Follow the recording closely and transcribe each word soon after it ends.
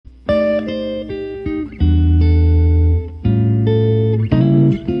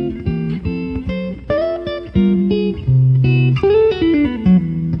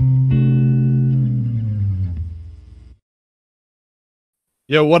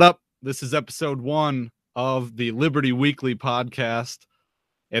Yo, what up? This is episode 1 of the Liberty Weekly podcast,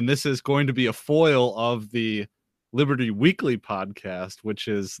 and this is going to be a foil of the Liberty Weekly podcast, which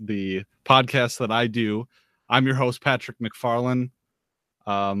is the podcast that I do. I'm your host, Patrick McFarlane.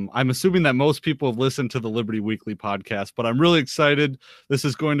 I'm assuming that most people have listened to the Liberty Weekly podcast, but I'm really excited. This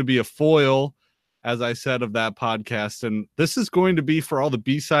is going to be a foil, as I said, of that podcast, and this is going to be for all the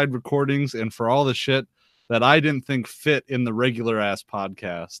B-side recordings and for all the shit that I didn't think fit in the regular ass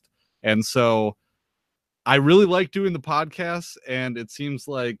podcast. And so I really like doing the podcast, and it seems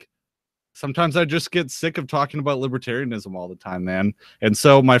like sometimes I just get sick of talking about libertarianism all the time, man. And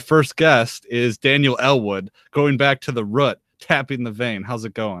so my first guest is Daniel Elwood, going back to the root, tapping the vein. How's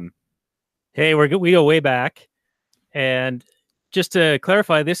it going? Hey, we go way back. And just to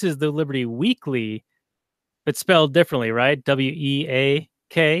clarify, this is the Liberty Weekly, but spelled differently, right? Weakly.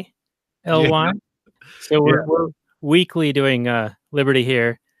 Yeah. So we're weekly doing Liberty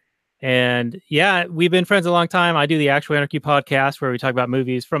here. And yeah, we've been friends a long time. I do the Actual Anarchy podcast where we talk about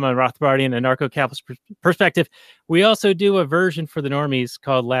movies from a Rothbardian and anarcho-capitalist perspective. We also do a version for the normies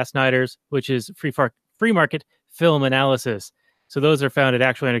called Last Nighters, which is free market film analysis. So those are found at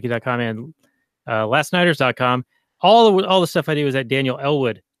actualanarchy.com and lastnighters.com. All the stuff I do is at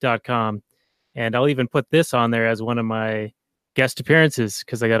danielelwood.com. And I'll even put this on there as one of my guest appearances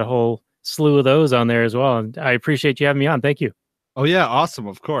because I got a whole slew of those on there as well. And I appreciate you having me on. Thank you. Oh, yeah. Awesome.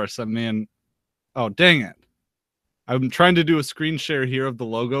 Of course. I mean, oh, dang it. I'm trying to do a screen share here of the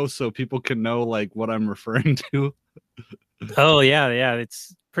logo so people can know like what I'm referring to. Oh, yeah.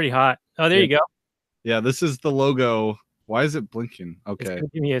 It's pretty hot. Oh, there you go. Yeah, this is the logo. Why is it blinking? Okay. It's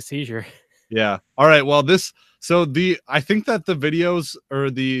giving me a seizure. Yeah. All right. Well, I think that the videos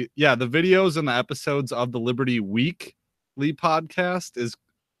the videos and the episodes of the Liberty Weekly podcast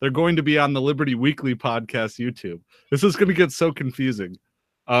they're going to be on the Liberty Weekly podcast YouTube. This is going to get so confusing.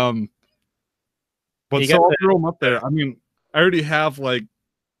 But so I'll throw them up there. I mean, I already have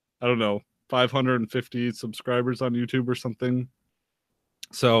 550 subscribers on YouTube or something.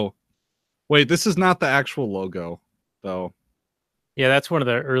 So wait, this is not the actual logo though. Yeah, that's one of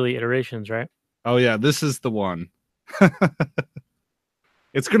the early iterations, right? Oh yeah, this is the one.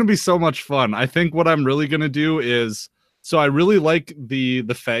 It's going to be so much fun. I think what I'm really going to do is, so I really like the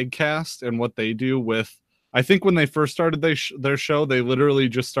Fagcast and what they do with, I think when they first started their show, they literally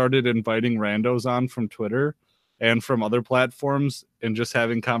just started inviting randos on from Twitter and from other platforms and just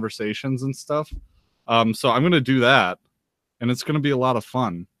having conversations and stuff. So I'm going to do that, and it's going to be a lot of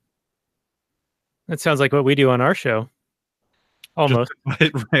fun. That sounds like what we do on our show. Almost. Just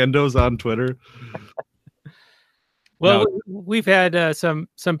invite randos on Twitter. Well, we've had some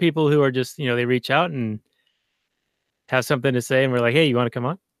people who are just, they reach out and have something to say, and we're like, hey, you want to come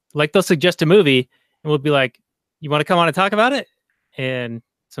on? Like, they'll suggest a movie, and we'll be like, you want to come on and talk about it? And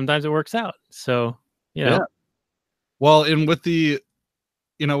sometimes it works out. So, Yeah. Well, and with the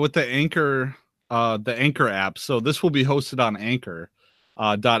Anchor, the Anchor app, so this will be hosted on Anchor.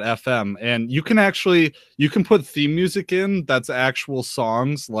 .fm, and you can put theme music in that's actual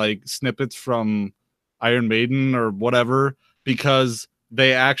songs, like snippets from Iron Maiden or whatever, because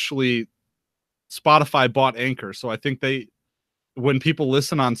Spotify bought Anchor. So I think when people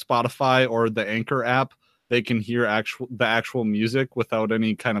listen on Spotify or the Anchor app, they can hear the actual music without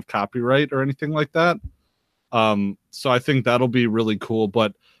any kind of copyright or anything like that. So I think that'll be really cool.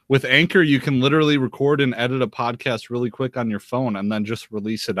 But with Anchor, you can literally record and edit a podcast really quick on your phone and then just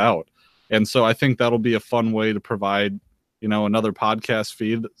release it out. And so I think that'll be a fun way to provide, another podcast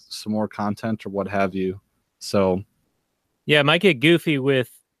feed, some more content or what have you. So, yeah, it might get goofy with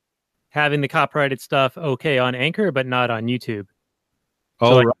having the copyrighted stuff on Anchor, but not on YouTube.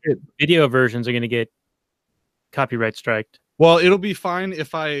 Oh, so right. Video versions are going to get copyright striked. Well, it'll be fine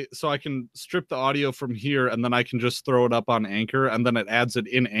so I can strip the audio from here and then I can just throw it up on Anchor and then it adds it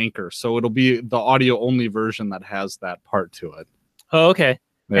in Anchor. So it'll be the audio only version that has that part to it. Oh, okay.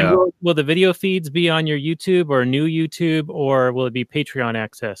 Yeah. And will the video feeds be on your YouTube or new YouTube, or will it be Patreon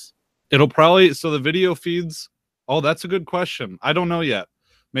access? It'll probably, so the video feeds, that's a good question. I don't know yet.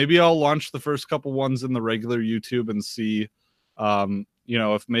 Maybe I'll launch the first couple ones in the regular YouTube and see,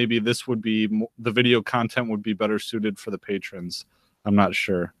 if maybe this would be the video content would be better suited for the patrons. I'm not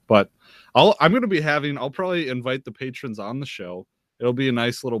sure, but I'll probably invite the patrons on the show. It'll be a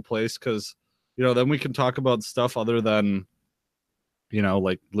nice little place because, then we can talk about stuff other than,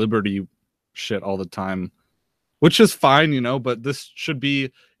 like liberty shit all the time, which is fine, but this should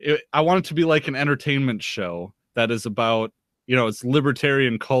be, I want it to be like an entertainment show that is about, it's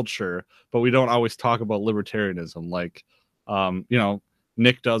libertarian culture, but we don't always talk about libertarianism. Like,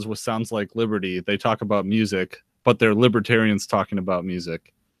 Nick does what sounds like liberty. They talk about music. but they're libertarians talking about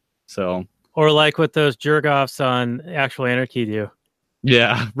music. So, or like what those jerk-offs on Actual Anarchy do.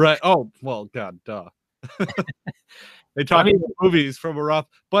 Yeah, right. Oh, well, God, duh. They talk about movies from a rough,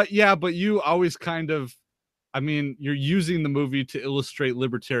 but you always kind of, I mean, you're using the movie to illustrate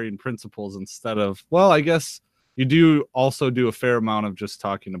libertarian principles instead of, well, I guess you do also do a fair amount of just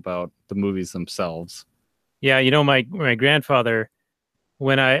talking about the movies themselves. Yeah, you know, my grandfather,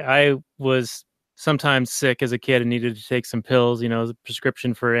 when I was sometimes sick as a kid and needed to take some pills, you know, the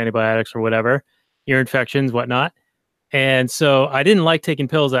prescription for antibiotics or whatever, ear infections, whatnot. And so I didn't like taking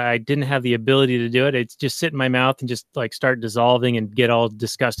pills. I didn't have the ability to do it. It's just sit in my mouth and just like start dissolving and get all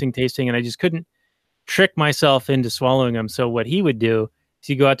disgusting tasting. And I just couldn't trick myself into swallowing them. So what he would do is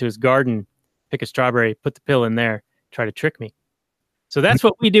he'd go out to his garden, pick a strawberry, put the pill in there, try to trick me. So that's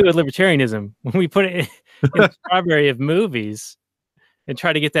what we do with libertarianism. When we put it in the strawberry of movies and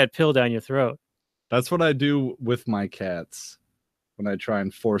try to get that pill down your throat. That's what I do with my cats when I try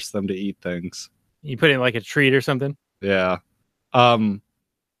and force them to eat things. You put it in like a treat or something? Yeah. That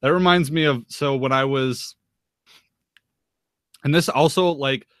reminds me of, so when I was, and this also,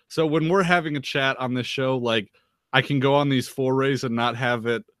 like, so when we're having a chat on this show, like, I can go on these forays and not have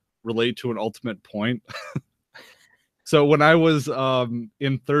it relate to an ultimate point. So when I was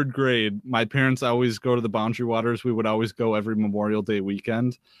in third grade, my parents always go to the Boundary Waters. We would always go every Memorial Day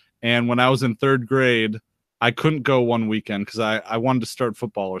weekend. And when I was in third grade, I couldn't go one weekend because I wanted to start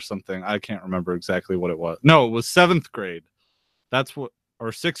football or something. I can't remember exactly what it was. No, it was seventh grade. That's what,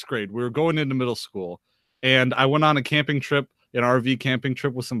 or sixth grade. We were going into middle school. And I went on a camping trip, an RV camping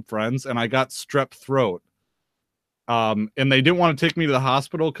trip with some friends, and I got strep throat. And they didn't want to take me to the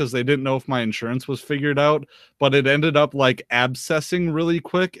hospital because they didn't know if my insurance was figured out, but it ended up like abscessing really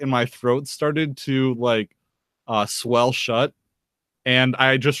quick and my throat started to like swell shut. And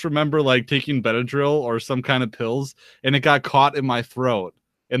I just remember like taking Benadryl or some kind of pills and it got caught in my throat.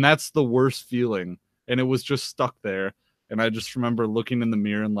 And that's the worst feeling. And it was just stuck there. And I just remember looking in the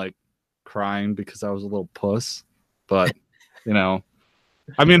mirror and like crying because I was a little puss. But, you know,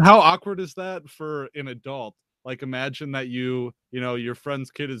 I mean, how awkward is that for an adult? Like, imagine that you know, your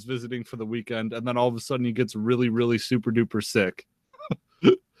friend's kid is visiting for the weekend, and then all of a sudden he gets really, really super duper sick.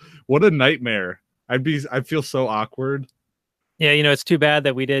 What a nightmare. I'd feel so awkward. Yeah, you know, it's too bad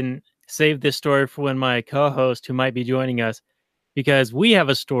that we didn't save this story for when my co-host, who might be joining us, because we have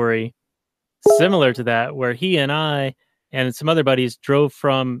a story similar to that where he and I and some other buddies drove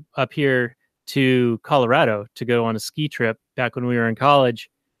from up here to Colorado to go on a ski trip back when we were in college.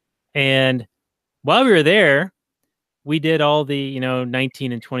 And while we were there, we did all the, you know,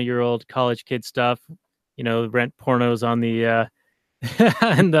 19 and 20-year-old college kid stuff, you know, rent pornos on the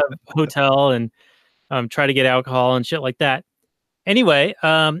in the hotel and try to get alcohol and shit like that. Anyway,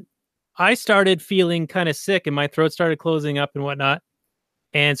 I started feeling kind of sick and my throat started closing up and whatnot.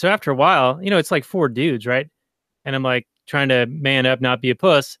 And so after a while, you know, it's like four dudes, right? And I'm like trying to man up, not be a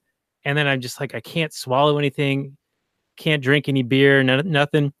puss. And then I'm just like, I can't swallow anything, can't drink any beer,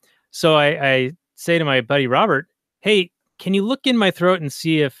 nothing. So I say to my buddy Robert, hey, can you look in my throat and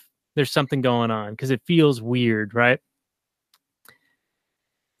see if there's something going on? Because it feels weird, right?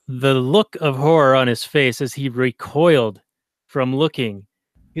 The look of horror on his face as he recoiled from looking.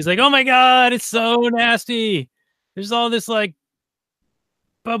 He's like, oh my God, it's so nasty. There's all this like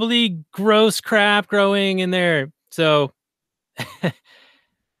bubbly, gross crap growing in there. So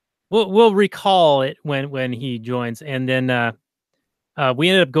we'll recall it when he joins. And then we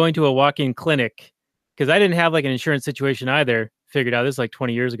ended up going to a walk-in clinic because I didn't have like an insurance situation either. Figured out this is like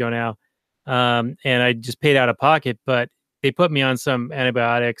 20 years ago now. And I just paid out of pocket, but they put me on some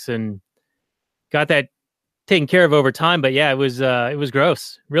antibiotics and got that taken care of over time. But yeah, it was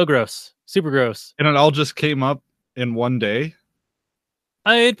gross, real gross, super gross. And it all just came up in one day?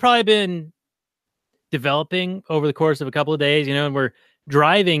 It'd probably been developing over the course of a couple of days, you know, and we're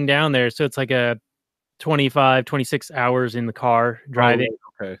driving down there. So it's like a 25, 26 hours in the car driving.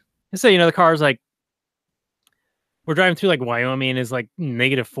 Oh, okay. And so, you know, the car's like, we're driving through like Wyoming, is like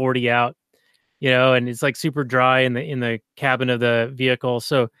negative 40 out, you know, and it's like super dry in the cabin of the vehicle.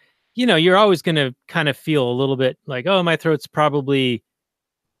 So, you know, you're always going to kind of feel a little bit like, oh, my throat's probably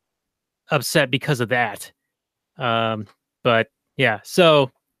upset because of that. But yeah,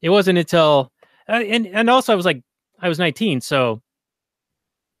 so it wasn't until, and also I was 19. So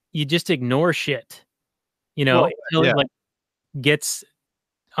you just ignore shit, you know, until it like gets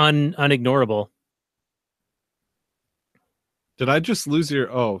unignorable. Did I just lose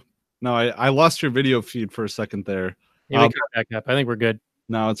your, oh, no, I lost your video feed for a second there. Yeah, we got back up. I think we're good.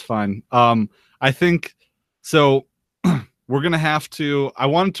 No, it's fine. I think so. we're gonna have to. I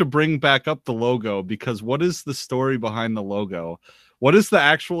wanted to bring back up the logo because what is the story behind the logo? What is the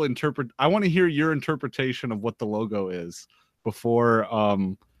actual I want to hear your interpretation of what the logo is before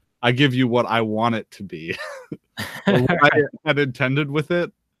I give you what I want it to be or what I had intended with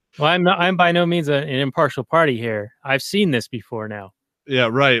it. Well, I'm by no means an impartial party here. I've seen this before now. Yeah,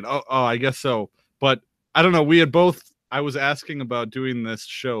 right. Oh, I guess so. But I don't know. We had both. I was asking about doing this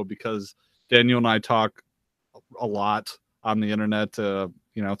show because Daniel and I talk a lot on the internet,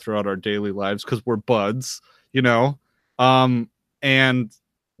 throughout our daily lives because we're buds, and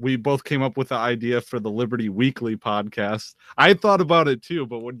we both came up with the idea for the Liberty Weekly podcast. I thought about it too,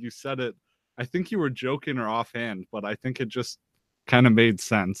 but when you said it, I think you were joking or offhand, but I think it just kind of made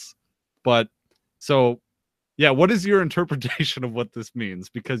sense. But so, yeah, what is your interpretation of what this means?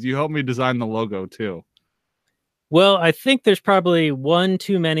 Because you helped me design the logo too. Well, I think there's probably one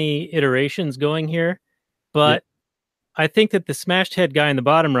too many iterations going here, but I think that the smashed head guy in the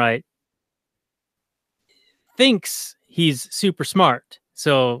bottom right thinks he's super smart.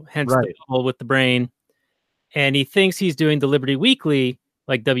 So hence the bubble with the brain. And he thinks he's doing the Liberty Weekly,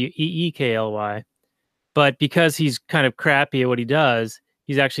 like Weekly. But because he's kind of crappy at what he does,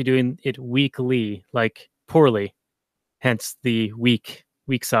 he's actually doing it weakly, like poorly. Hence the weak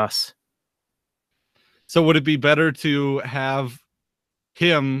sauce. So would it be better to have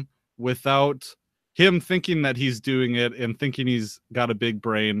him without him thinking that he's doing it and thinking he's got a big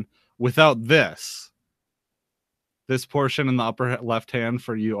brain without this portion in the upper left hand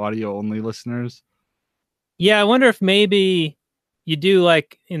for you audio only listeners? Yeah, I wonder if maybe you do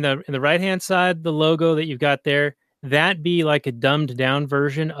like in the right hand side, the logo that you've got there, that be like a dumbed down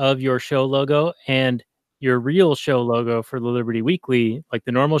version of your show logo, and your real show logo for the Liberty Weekly, like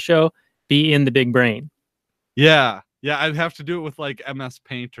the normal show, be in the big brain. Yeah, I'd have to do it with like MS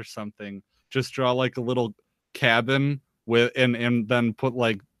Paint or something. Just draw like a little cabin with and then put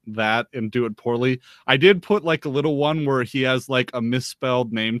like that and do it poorly. I did put like a little one where he has like a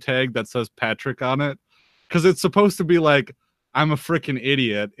misspelled name tag that says Patrick on it, because it's supposed to be like I'm a freaking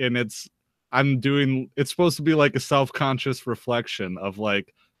idiot, and it's supposed to be like a self-conscious reflection of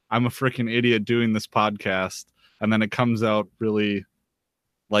like I'm a freaking idiot doing this podcast, and then it comes out really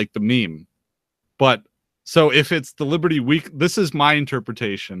like the meme. But so if it's the Liberty Week, this is my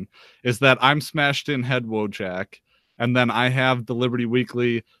interpretation, is that I'm smashed in head Wojak, and then I have the Liberty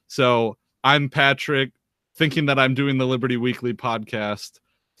Weekly. So I'm Patrick, thinking that I'm doing the Liberty Weekly podcast,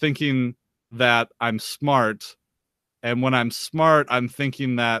 thinking that I'm smart. And when I'm smart, I'm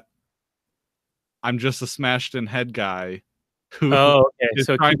thinking that I'm just a smashed in head guy who is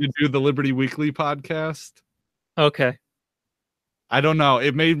trying to do the Liberty Weekly podcast. Okay. I don't know.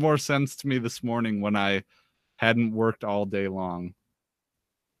 It made more sense to me this morning when I hadn't worked all day long.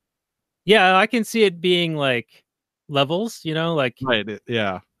 Yeah, I can see it being like levels, like right.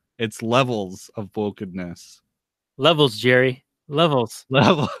 It's levels of wokeness. Levels, Jerry. Levels.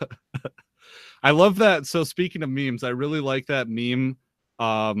 Level. I love that. So speaking of memes, I really like that meme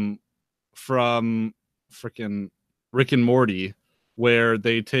from freaking Rick and Morty, where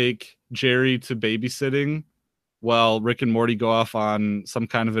they take Jerry to babysitting while Rick and Morty go off on some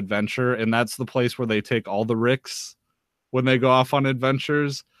kind of adventure, and that's the place where they take all the Ricks when they go off on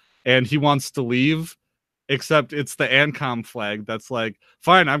adventures, and he wants to leave, except it's the Ancom flag that's like,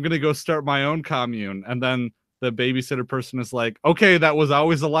 fine, I'm gonna go start my own commune, and then the babysitter person is like, okay, that was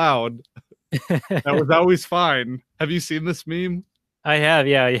always allowed. That was always fine. Have you seen this meme? I have,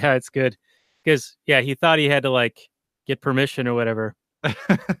 yeah, it's good. Because, he thought he had to, like, get permission or whatever.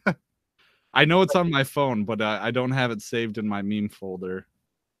 I know it's on my phone, but I don't have it saved in my meme folder.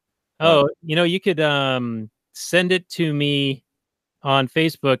 Oh, you could send it to me on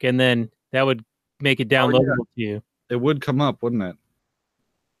Facebook, and then that would make it downloadable to you. It would come up, wouldn't it?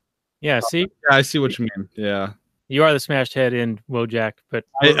 Yeah, see? Yeah, I see what you mean. Yeah. You are the smashed head in Wojak, but...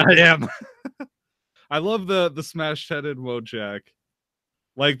 I am. I love the smashed head in Wojak.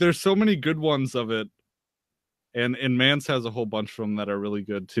 Like, there's so many good ones of it. And Mance has a whole bunch of them that are really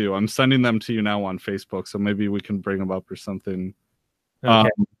good, too. I'm sending them to you now on Facebook, so maybe we can bring them up or something. Okay.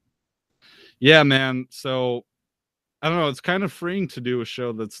 Yeah, man. So, I don't know. It's kind of freeing to do a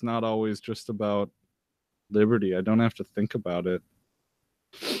show that's not always just about liberty. I don't have to think about it.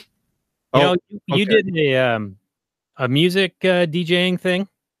 You did a music DJing thing.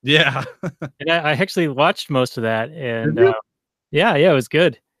 Yeah. And I actually watched most of that, and it was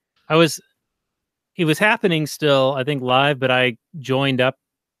good. It was happening still, I think, live, but I joined up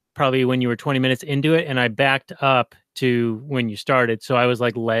probably when you were 20 minutes into it, and I backed up to when you started, so I was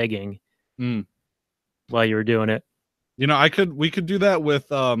like lagging while you were doing it. We could do that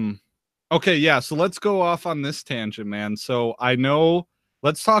with Okay, yeah. So let's go off on this tangent, man. So I know.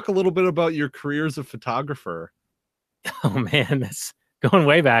 Let's talk a little bit about your career as a photographer. Oh man, that's going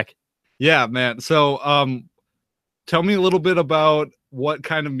way back. Yeah, man. So tell me a little bit about what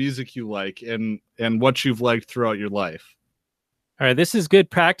kind of music you like and what you've liked throughout your life. All right, this is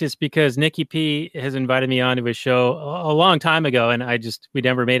good practice because Nikki P has invited me onto his show a long time ago, and we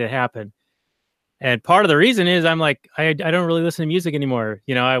never made it happen. And part of the reason is I'm like, I don't really listen to music anymore.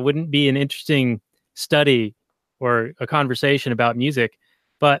 You know, I wouldn't be an interesting study or a conversation about music.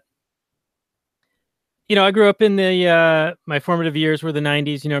 But, you know, I grew up in my formative years were the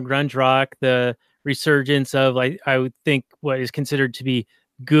 90s, you know, grunge rock, the resurgence of, like, I would think what is considered to be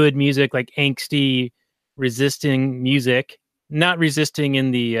good music, like angsty, resisting music, not resisting in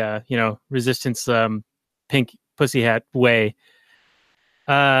the, resistance, pink pussy hat way.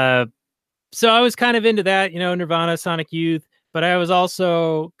 So I was kind of into that, you know, Nirvana, Sonic Youth, but I was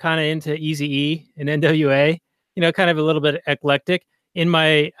also kind of into Eazy-E and NWA, you know, kind of a little bit eclectic. In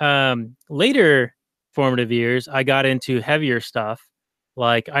my later formative years, I got into heavier stuff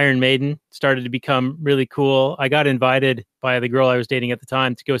like Iron Maiden started to become really cool. I got invited by the girl I was dating at the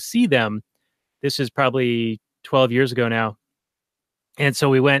time to go see them. This is probably 12 years ago now. And so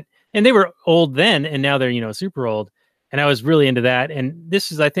we went, and they were old then, and now they're, you know, super old. And I was really into that. And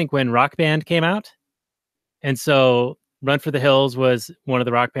this is, I think, when Rock Band came out. And so Run for the Hills was one of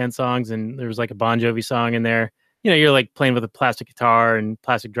the Rock Band songs, and there was like a Bon Jovi song in there. You know, you're like playing with a plastic guitar and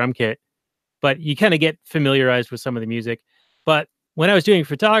plastic drum kit, but you kind of get familiarized with some of the music. But when I was doing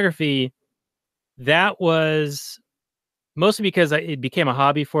photography, that was mostly because it became a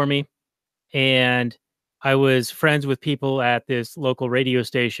hobby for me. And I was friends with people at this local radio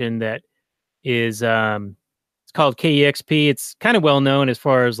station that is it's called KEXP. It's kind of well known as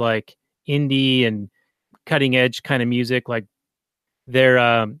far as like indie and cutting edge kind of music. Like they're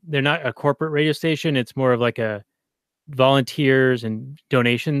not a corporate radio station. It's more of like a volunteers and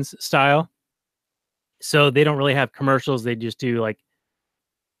donations style. So they don't really have commercials. They just do like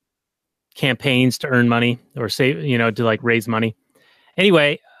campaigns to earn money or save, you know, to like raise money.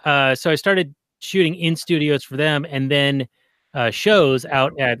 Anyway, so I started shooting in studios for them, and then shows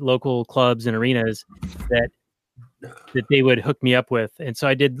out at local clubs and arenas that they would hook me up with. And so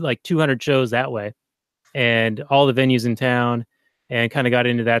I did like 200 shows that way, and all the venues in town, and kind of got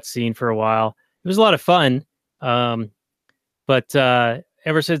into that scene for a while. It was a lot of fun. But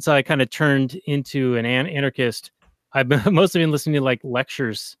ever since I kind of turned into an anarchist, I've been mostly been listening to like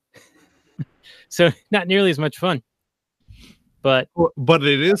lectures. So not nearly as much fun. But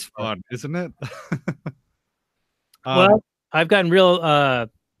it is fun, isn't it? Well, I've gotten real,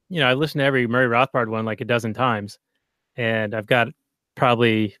 you know, I listened to every Murray Rothbard one like a dozen times, and I've got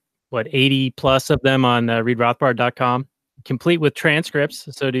probably 80 plus of them on readrothbard.com, complete with transcripts.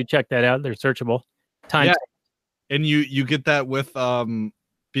 So do check that out. They're searchable. Yeah. And you get that with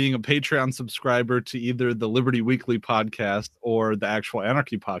being a Patreon subscriber to either the Liberty Weekly podcast or the actual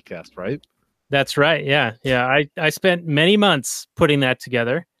Anarchy podcast, right? That's right. Yeah. Yeah. I spent many months putting that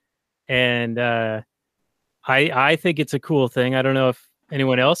together, and I think it's a cool thing. I don't know if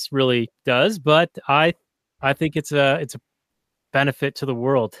anyone else really does, but I think it's a benefit to the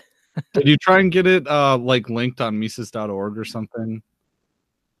world. Did you try and get it like linked on Mises.org or something?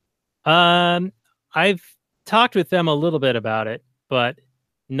 I've talked with them a little bit about it, but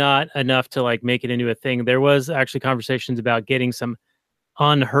not enough to like make it into a thing. There was actually conversations about getting some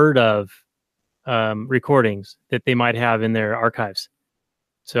unheard of recordings that they might have in their archives.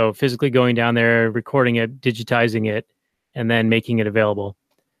 So physically going down there, recording it, digitizing it, and then making it available.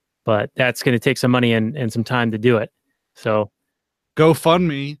 But that's going to take some money and some time to do it. So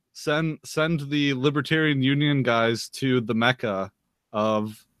GoFundMe, send the Libertarian Union guys to the Mecca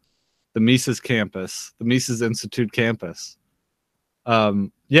of the Mises campus, the Mises Institute campus.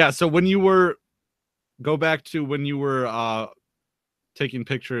 Yeah, so when you were taking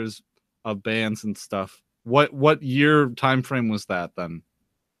pictures of bands and stuff, what year time frame was that then?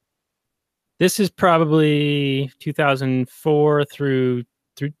 This is probably 2004 through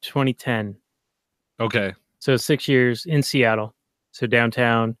 2010. Okay. So 6 years in Seattle. So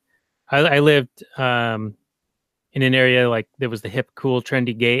downtown. I lived in an area like there was the hip, cool,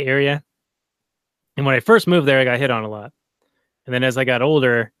 trendy, gay area. And when I first moved there, I got hit on a lot. And then as I got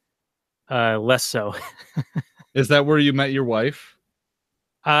older, less so. Is that where you met your wife?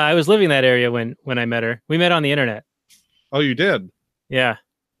 I was living in that area when I met her. We met on the internet. Oh, you did? Yeah.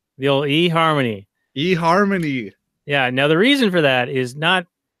 The old eHarmony. eHarmony. Yeah. Now, the reason for that is not...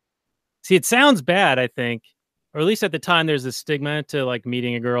 See, it sounds bad, I think. Or at least at the time, there's a stigma to like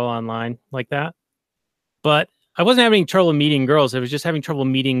meeting a girl online like that. But I wasn't having trouble meeting girls. I was just having trouble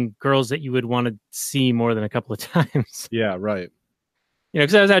meeting girls that you would want to see more than a couple of times. Yeah, right.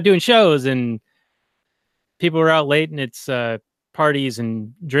 Because I was out doing shows and people were out late and it's parties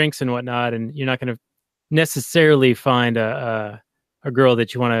and drinks and whatnot, and you're not going to necessarily find a girl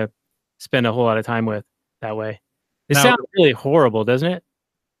that you want to spend a whole lot of time with that way. It Now- sounds really horrible, doesn't it?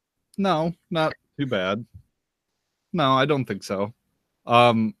 No, not too bad. No, I don't think so.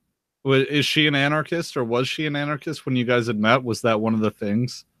 Is she an anarchist, or was she an anarchist when you guys had met? Was that one of the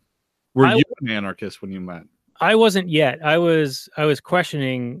things? Were you an anarchist when you met? I wasn't yet. I was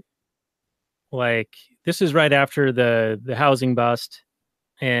questioning, like, this is right after the housing bust,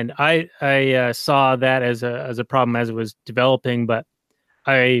 and I saw that as a problem as it was developing. But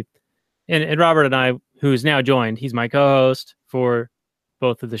and Robert and I, who's now joined, he's my co-host for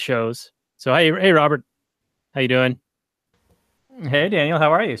both of the shows. So hey Robert, how you doing? Hey Daniel,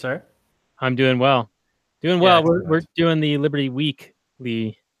 how are you, sir? I'm doing well. Doing well. Yeah, We're doing the Liberty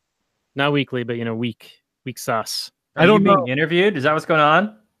Weekly, not weekly, but week sauce. Are you being interviewed? Is that what's going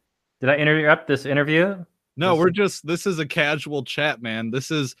on? Did I interrupt this interview? No, this is a casual chat, man. This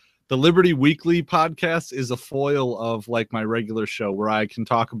is the Liberty Weekly podcast is a foil of like my regular show where I can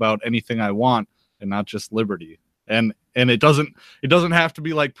talk about anything I want and not just Liberty. And it doesn't have to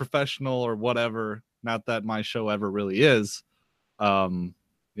be like professional or whatever. Not that my show ever really is.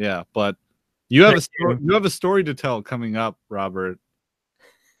 Yeah, but you have a story to tell coming up, Robert.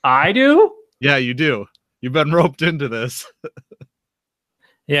 I do? Yeah, you do. You've been roped into this.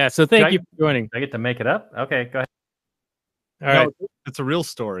 Yeah, so thank you for joining. I get to make it up? Okay, go ahead. All right. It's a real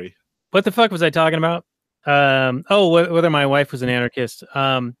story. What the fuck was I talking about? Whether my wife was an anarchist.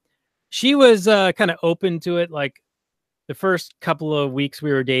 She was kind of open to it. Like the first couple of weeks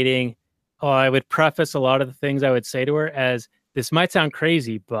we were dating, I would preface a lot of the things I would say to her as, this might sound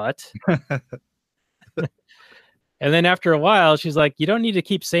crazy, but... And then after a while, she's like, you don't need to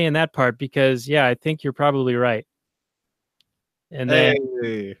keep saying that part because, yeah, I think you're probably right. And then,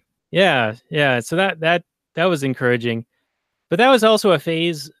 yeah. So that was encouraging. But that was also a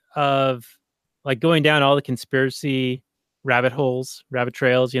phase of like going down all the conspiracy rabbit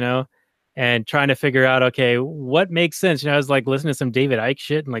trails, and trying to figure out, okay, what makes sense? I was like listening to some David Icke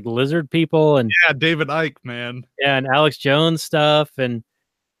shit and like lizard people and David Icke, man. Yeah, and Alex Jones stuff. And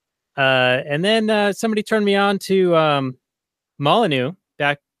then somebody turned me on to Molyneux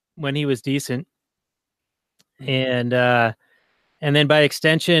back when he was decent. And then by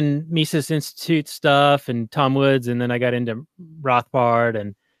extension, Mises Institute stuff and Tom Woods. And then I got into Rothbard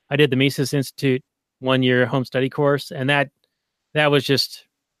and I did the Mises Institute 1-year home study course. And that was just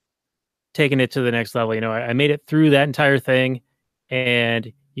taking it to the next level. I made it through that entire thing,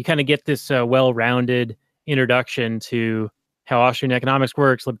 and you kind of get this well-rounded introduction to how Austrian economics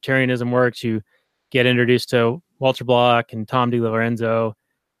works, libertarianism works. You get introduced to Walter Block and Tom DiLorenzo,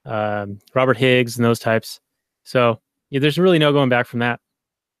 Robert Higgs, and those types. So there's really no going back from that.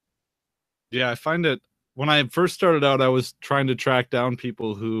 Yeah, I find it, when I first started out, I was trying to track down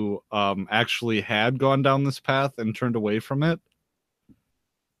people who actually had gone down this path and turned away from it.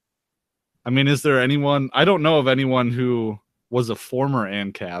 I mean, is there anyone? I don't know of anyone who was a former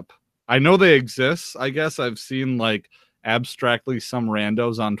ANCAP. I know they exist. I guess I've seen like abstractly some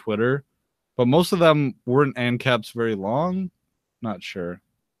randos on Twitter, but most of them weren't ANCAPs very long. Not sure.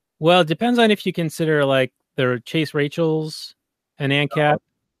 Well, it depends on if you consider like the Chase Rachels an ANCAP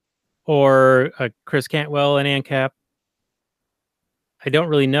or Chris Cantwell an ANCAP. I don't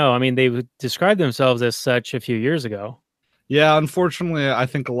really know. I mean, they would describe themselves as such a few years ago. Yeah, unfortunately, I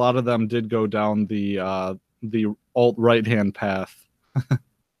think a lot of them did go down the alt right hand path.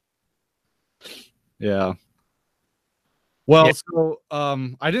 Yeah. Well, Yeah. so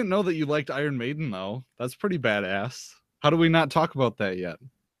I didn't know that you liked Iron Maiden though. That's pretty badass. How do we not talk about that yet?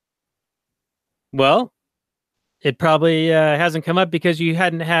 Well, it probably hasn't come up because you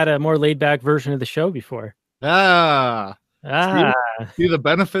hadn't had a more laid back version of the show before. See, the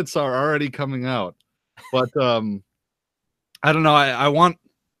benefits are already coming out. But I don't know. I want.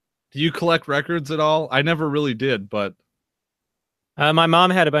 Do you collect records at all? I never really did, but my mom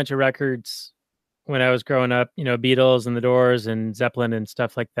had a bunch of records when I was growing up. Beatles and the Doors and Zeppelin and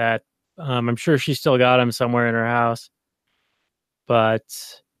stuff like that. I'm sure she still got them somewhere in her house. But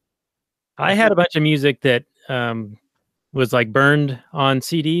I had a bunch of music that was like burned on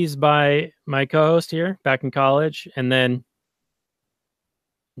CDs by my co-host here back in college, and then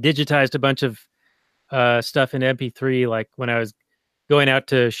digitized a bunch of stuff in MP3, like when I was going out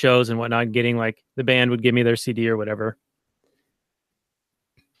to shows and whatnot, getting like the band would give me their CD or whatever.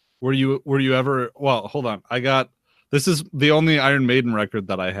 Were you ever? Well, hold on. I got This is the only Iron Maiden record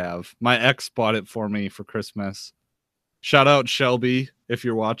that I have. My ex bought it for me for Christmas. Shout out Shelby if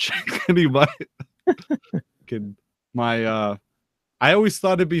you're watching. I always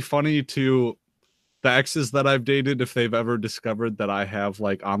thought it'd be funny to the exes that I've dated if they've ever discovered that I have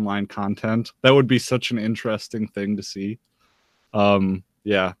like online content. That would be such an interesting thing to see.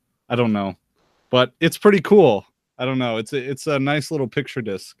 Yeah, I don't know, but it's pretty cool. I don't know. It's a nice little picture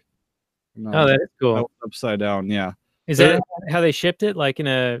disc. Oh, that is cool. Upside down, yeah. Is that how they shipped it, like in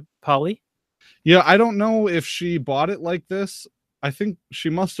a poly? Yeah, I don't know if she bought it like this. I think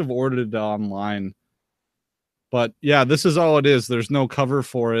she must have ordered it online. But yeah, this is all it is. There's no cover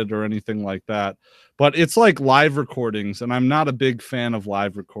for it or anything like that. But it's like live recordings, and I'm not a big fan of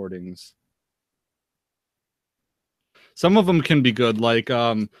live recordings. Some of them can be good, like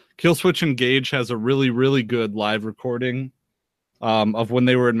Killswitch Engage has a really, really good live recording of when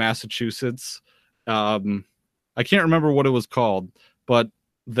they were in Massachusetts. I can't remember what it was called, but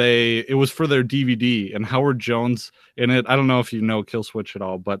it was for their DVD, and Howard Jones in it. I don't know if you know Killswitch at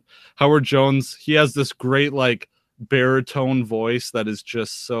all, but Howard Jones, he has this great like baritone voice that is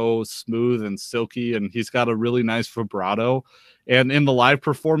just so smooth and silky, and he's got a really nice vibrato. And in the live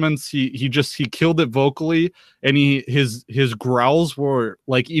performance, he killed it vocally, and his growls were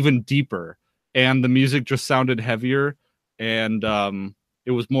like even deeper, and the music just sounded heavier, and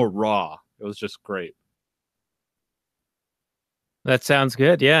it was more raw. It was just great. That sounds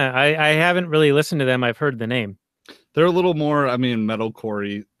good. Yeah, I haven't really listened to them. I've heard the name. They're a little more,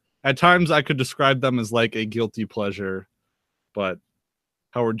 metalcore-y. At times, I could describe them as like a guilty pleasure, but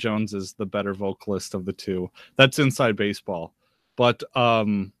Howard Jones is the better vocalist of the two. That's inside baseball. But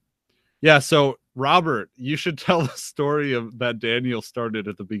yeah, so Robert, you should tell the story of that Daniel started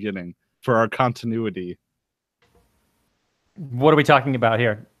at the beginning for our continuity. What are we talking about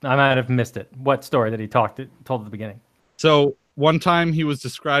here? I might have missed it. What story that he told at the beginning? So one time he was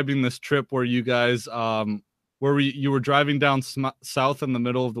describing this trip where you guys, you were driving down south in the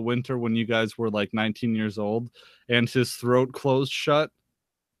middle of the winter when you guys were like 19 years old, and his throat closed shut.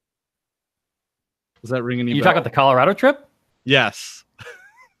 Does that ring any bell? You talking about the Colorado trip? Yes.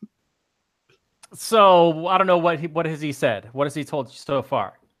 So I don't know what has he said. What has he told you so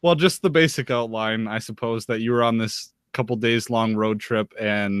far? Well, just the basic outline, I suppose, that you were on this couple days long road trip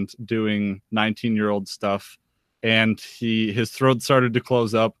and doing 19-year-old stuff, and his throat started to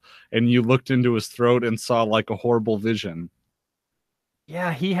close up, and you looked into his throat and saw like a horrible vision.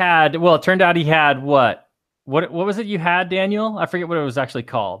 Yeah, he had. Well, it turned out he had what? What was it you had, Daniel? I forget what it was actually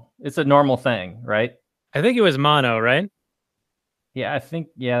called. It's a normal thing, right? I think it was mono, right? Yeah,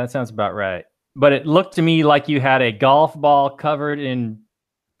 that sounds about right. But it looked to me like you had a golf ball covered in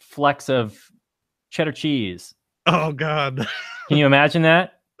flecks of cheddar cheese. Oh God. Can you imagine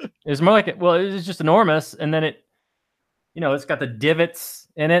that? It was more like it was just enormous, and then it's got the divots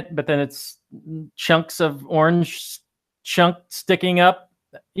in it, but then it's chunks of orange chunk sticking up.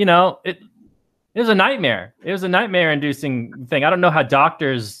 It was a nightmare. It was a nightmare-inducing thing. I don't know how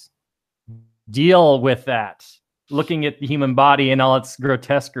doctors deal with that, looking at the human body and all its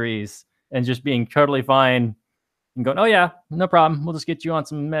grotesqueries and just being totally fine and going, oh yeah, no problem. We'll just get you on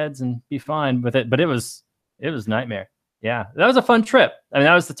some meds and be fine with it. But it was nightmare. Yeah, that was a fun trip. I mean,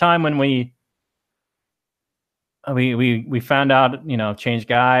 that was the time when we found out, change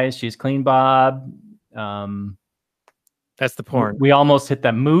guys. She's clean, Bob. That's the porn. We almost hit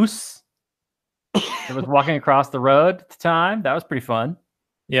that moose that was walking across the road at the time. That was pretty fun.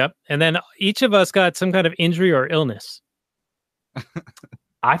 Yep. And then each of us got some kind of injury or illness.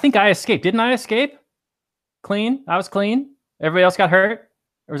 I think I escaped. Didn't I escape? Clean. I was clean. Everybody else got hurt.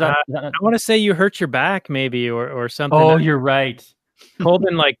 Or was that, I want to say you hurt your back maybe or something. Oh, you're right.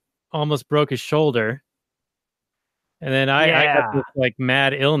 Colton like almost broke his shoulder. And then I got this like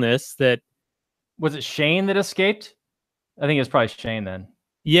mad illness that. Was it Shane that escaped? I think it was probably Shane then.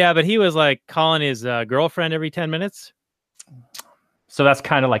 Yeah, but he was like calling his girlfriend every 10 minutes. So that's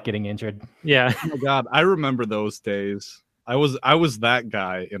kind of like getting injured. Yeah. Oh my God, I remember those days. I was that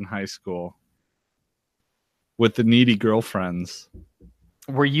guy in high school with the needy girlfriends.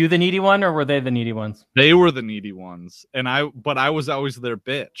 Were you the needy one, or were they the needy ones? They were the needy ones, but I was always their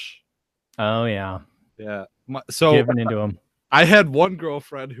bitch. Oh yeah, yeah. So giving into them. I had one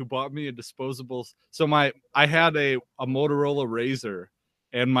girlfriend who bought me a disposable. So I had a Motorola Razr,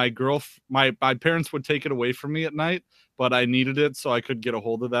 and my parents would take it away from me at night, but I needed it so I could get a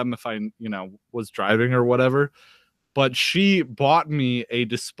hold of them if I was driving or whatever. But she bought me a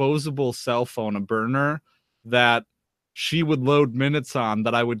disposable cell phone, a burner that she would load minutes on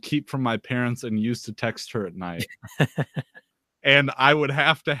that I would keep from my parents and use to text her at night. and I would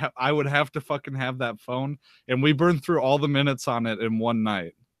have to fucking have that phone, and we burned through all the minutes on it in one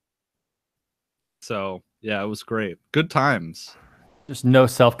night. So yeah, it was great. Good times. There's no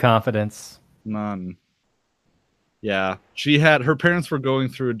self-confidence. None. Yeah, her parents were going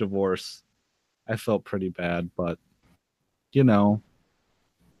through a divorce. I felt pretty bad, but you know,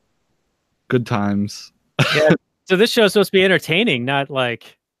 good times. Yeah. So this show is supposed to be entertaining, not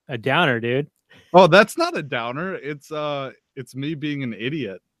like a downer, dude. Oh, that's not a downer. It's me being an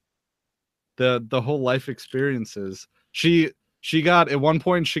idiot. The whole life experiences. She got at one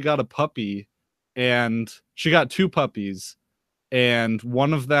point she got a puppy, and she got two puppies, and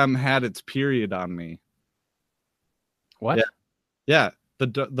one of them had its period on me. What? Yeah.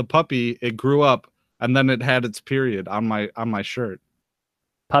 The puppy, it grew up and then it had its period on my shirt.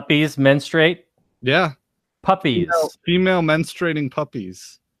 Puppies menstruate? Yeah. Puppies. Female menstruating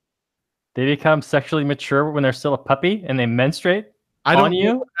puppies. They become sexually mature when they're still a puppy and they menstruate? I don't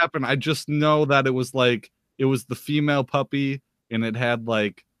know what happened. I just know that it was the female puppy, and it had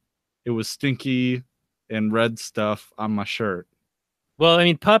it was stinky and red stuff on my shirt. Well, I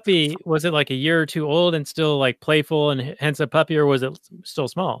mean, puppy, was it like a year or two old and still like playful and hence a puppy, or was it still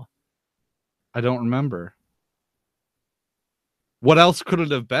small? I don't remember. What else could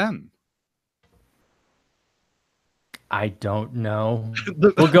it have been? I don't know.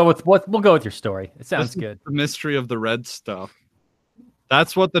 We'll go with your story. It sounds good. The mystery of the red stuff.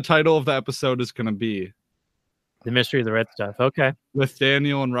 That's what the title of the episode is going to be. The mystery of the red stuff. Okay. With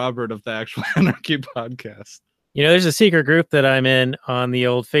Daniel and Robert of the Actual Anarchy podcast. You know, there's a secret group that I'm in on the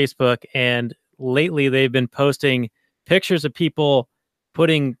old Facebook, and lately they've been posting pictures of people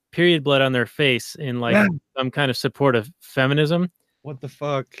putting period blood on their face in some kind of support of feminism. What the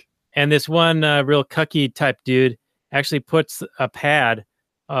fuck? And this one real cucky type dude actually puts a pad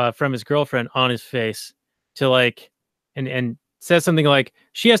from his girlfriend on his face to and says something like,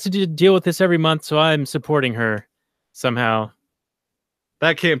 she has to deal with this every month, so I'm supporting her somehow.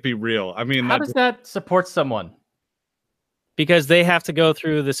 That can't be real. I mean, how does that support someone? Because they have to go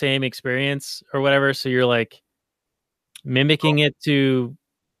through the same experience or whatever. So you're mimicking it to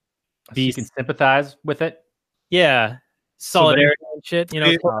be. So you can sympathize with it. Yeah. Solidarity and shit,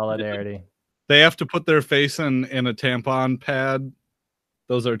 solidarity. They have to put their face in a tampon pad.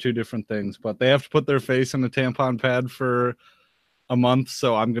 Those are two different things, but they have to put their face in a tampon pad for a month.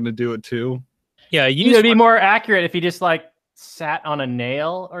 So I'm going to do it too. Yeah. It'd be more accurate if he just sat on a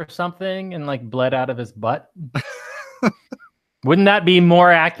nail or something and bled out of his butt. Wouldn't that be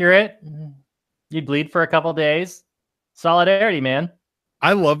more accurate? You'd bleed for a couple days. Solidarity, man.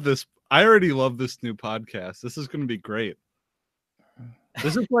 I love this. I already love this new podcast. This is going to be great.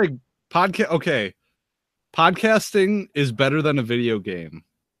 This is podcast. Okay. Podcasting is better than a video game.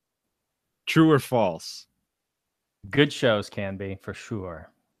 True or false? Good shows can be, for sure.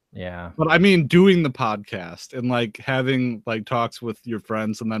 Yeah. But I mean, doing the podcast and having talks with your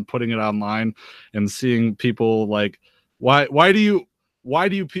friends and then putting it online and seeing people why do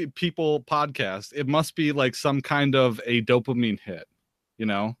people podcast? It must be some kind of a dopamine hit,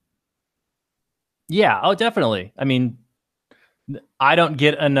 Yeah. Oh, definitely. I mean, I don't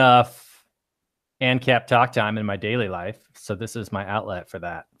get enough ANCAP talk time in my daily life, so this is my outlet for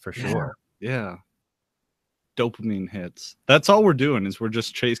that, for sure. Yeah. Dopamine hits. That's all we're doing, is we're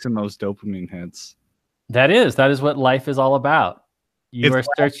just chasing those dopamine hits. That is what life is all about. You are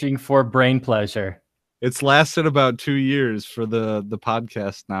searching for brain pleasure. It's lasted about 2 years for the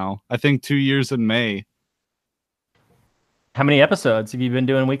podcast now. I think 2 years in May. How many episodes have you been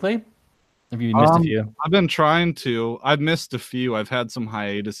doing weekly? Have you missed a few? I've been trying to. I've missed a few. I've had some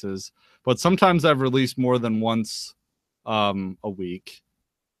hiatuses, but sometimes I've released more than once a week.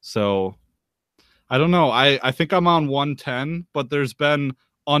 So I don't know. I think I'm on 110, but there's been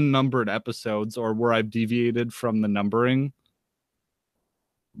unnumbered episodes or where I've deviated from the numbering.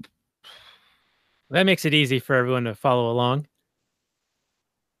 That makes it easy for everyone to follow along.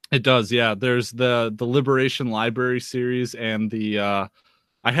 It does, yeah. There's the Liberation Library series and the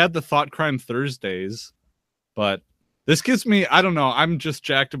I had the Thought Crime Thursdays, but this gives me, I don't know, I'm just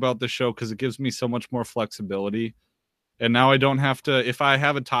jacked about this show because it gives me so much more flexibility. And now I don't have to, if I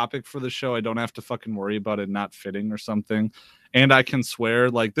have a topic for the show, I don't have to fucking worry about it not fitting or something. And I can swear,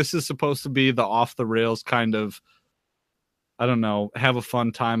 this is supposed to be the off the rails kind of, I don't know, have a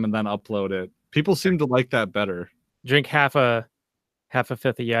fun time and then upload it. People seem to like that better. Drink half a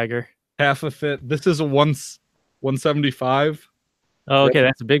fifth of Jaeger. Half a fifth. This is a 175. Oh, okay.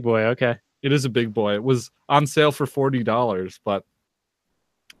 That's a big boy. Okay. It is a big boy. It was on sale for $40, but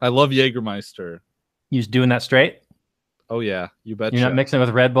I love Jägermeister. You just doing that straight? Oh, yeah. You betcha. You're not mixing it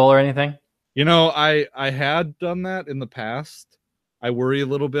with Red Bull or anything? You know, I had done that in the past. I worry a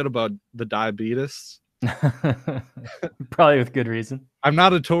little bit about the diabetes. Probably with good reason. I'm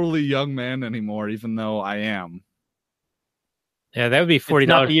not a totally young man anymore, even though I am. Yeah, that would be $40. It's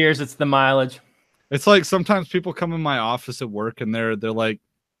not the years, it's the mileage. It's like sometimes people come in my office at work and they're like,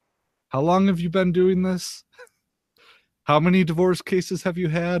 "How long have you been doing this? How many divorce cases have you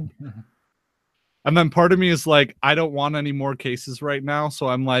had?" And then part of me is like, I don't want any more cases right now, so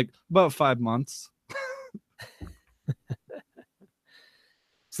I'm like, about 5 months.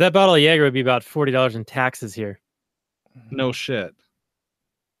 So that bottle of Jaeger would be about $40 in taxes here. No shit.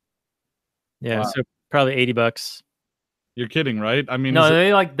 Yeah, Wow. so probably $80. You're kidding, right? I mean, No, is it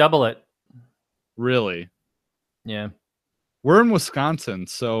they like double it. really? Yeah. We're in Wisconsin,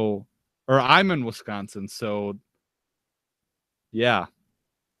 so, or I'm in Wisconsin, so yeah.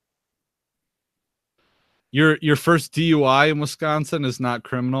 Your first DUI in Wisconsin is not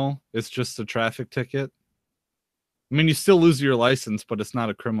criminal. It's just a traffic ticket. I mean, you still lose your license, but it's not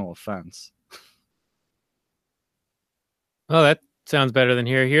a criminal offense. Oh, that sounds better than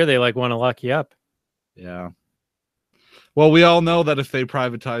here. Here they like want to lock you up. Yeah. Well, we all know that if they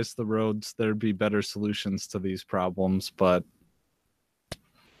privatize the roads, there'd be better solutions to these problems, but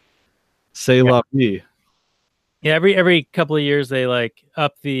c'est la vie. Yeah, every couple of years they like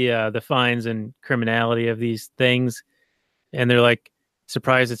up the fines and criminality of these things, and they're like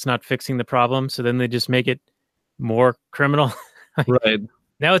surprised it's not fixing the problem, so then they just make it more criminal. Right.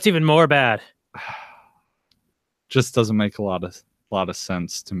 Now it's even more bad. Just doesn't make a lot of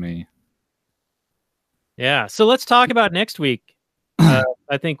sense to me. Yeah. So let's talk about next week.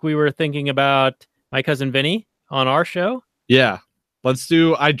 I think we were thinking about My Cousin Vinny on our show. Yeah. Let's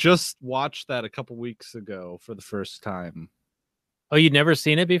do. I just watched that a couple weeks ago for the first time. Oh, you'd never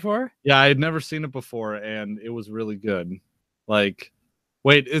seen it before? Yeah, I had never seen it before, and it was really good. Like,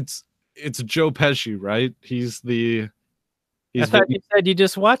 wait, it's Joe Pesci, right? I thought you said you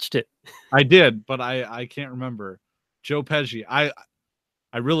just watched it. I did, but I can't remember. Joe Pesci. I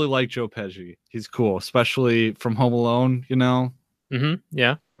really like Joe Pesci. He's cool, especially from Home Alone, you know? Mm-hmm.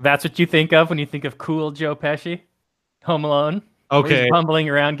 Yeah. That's what you think of when you think of cool Joe Pesci? Home Alone? Okay. He's bumbling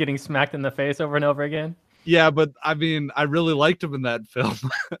around getting smacked in the face over and over again? Yeah, but I mean, I really liked him in that film.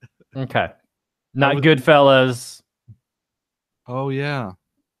 Okay. Not Goodfellas. Oh, yeah.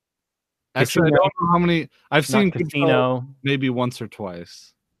 Actually, Casino. I don't know how many. I've seen Casino. maybe once or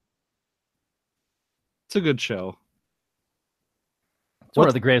twice. It's a good show. It's one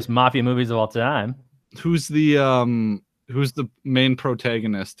of the greatest mafia movies of all time. Who's the main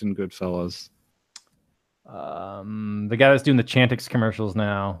protagonist in Goodfellas? The guy that's doing the Chantix commercials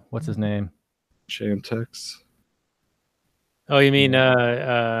now. What's his name? Chantix. Oh, you mean Ray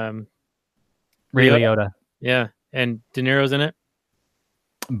Liotta. Yeah, and De Niro's in it.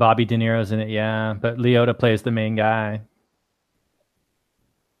 Bobby De Niro's in it, yeah. But Liotta plays the main guy.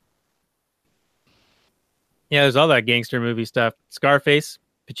 Yeah, there's all that gangster movie stuff. Scarface,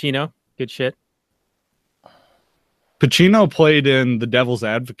 Pacino, good shit. Pacino played in The Devil's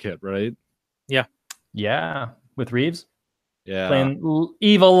Advocate, right? Yeah. Yeah, with Reeves. Yeah. Playing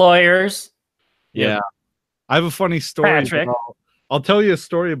evil lawyers. Yeah. I have a funny story. Patrick. I'll tell you a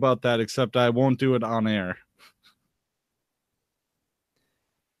story about that, except I won't do it on air.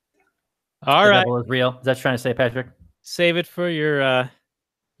 All The right. devil is real. Is that trying to say, Patrick? Save it for your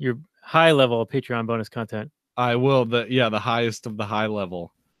high level Patreon bonus content. I will. The highest of the high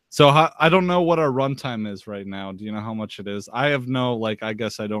level. So I don't know what our runtime is right now. Do you know how much it is? I have no, I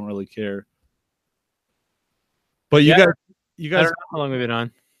guess I don't really care. But you guys, I don't know how long we've been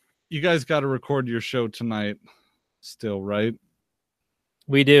on. You guys got to record your show tonight still, right?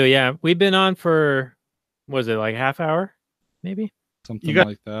 We do, yeah. We've been on for, was it like half hour, maybe? Something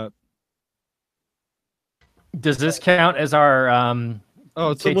like that. Does this count as our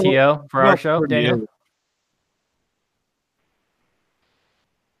it's KTO for our show, Daniel?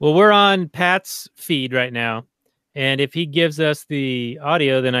 Well, we're on Pat's feed right now, and if he gives us the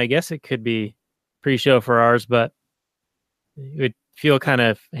audio, then I guess it could be pre-show for ours, but it would feel kind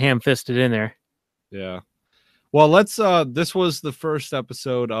of ham-fisted in there. Yeah. Well, let's this was the first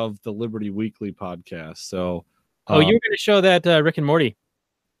episode of the Liberty Weekly podcast. So you were going to show that Rick and Morty.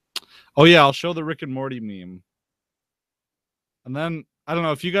 Oh yeah, I'll show the Rick and Morty meme. And then I don't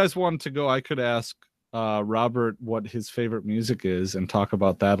know if you guys wanted to go, I could ask Robert what his favorite music is and talk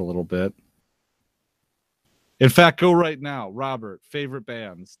about that a little bit. In fact, go right now. Robert, favorite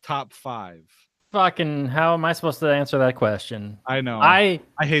bands, top 5. Fucking, how am I supposed to answer that question? I know. I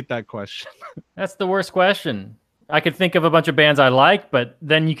hate that question. That's the worst question. I could think of a bunch of bands I like, but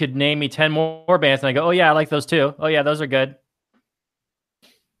then you could name me 10 more bands and I go, oh yeah, I like those too. Oh yeah, those are good.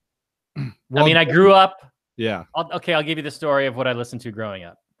 Well, I mean, I grew up. Yeah. I'll give you the story of what I listened to growing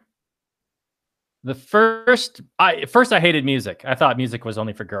up. The first I hated music. I thought music was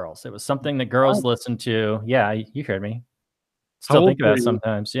only for girls. It was something that girls listened to. Yeah, you heard me. Still think about it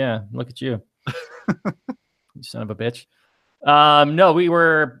sometimes. Yeah, look at you. You son of a bitch.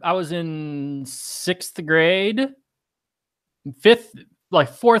 No, I was in 6th grade, 4th,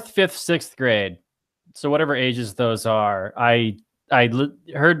 5th, 6th grade. So whatever ages those are, I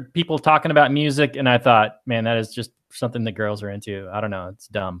heard people talking about music and I thought, man, that is just something that girls are into. I don't know. It's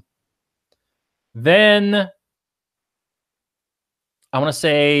dumb. Then I want to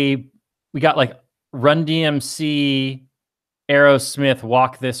say we got like Run DMC, Aerosmith,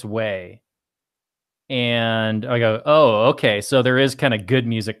 Walk This Way. And I go, oh, okay. So there is kind of good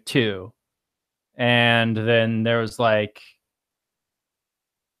music too. And then there was like,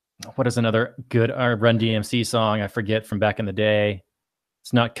 what is another good Run DMC song? I forget from back in the day.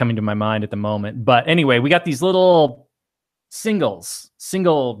 It's not coming to my mind at the moment. But anyway, we got these little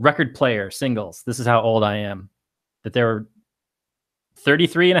single record player singles. This is how old I am. That they were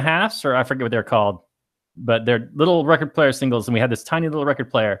 33 and a half, or I forget what they're called. But they're little record player singles. And we had this tiny little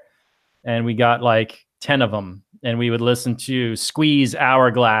record player. And we got like 10 of them. And we would listen to Squeeze,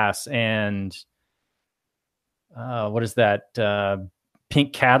 Hourglass, and what is that?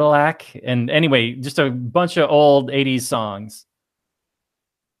 Pink Cadillac. And anyway, just a bunch of old 80s songs.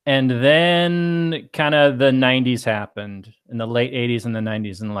 And then kind of the 90s happened, in the late 80s and the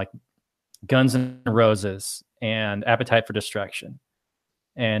 90s, and like Guns N' Roses and Appetite for Destruction.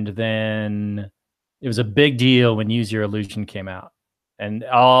 And then it was a big deal when Use Your Illusion came out. And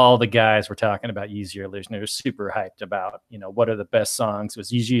all the guys were talking about Use Your Illusion. They were super hyped about, what are the best songs?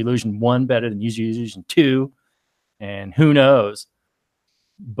 Was Use Your Illusion 1 better than Use Your Illusion 2? And who knows?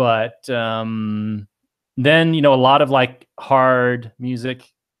 But then, a lot of like hard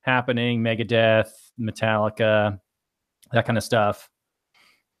music happening, Megadeth, Metallica, that kind of stuff.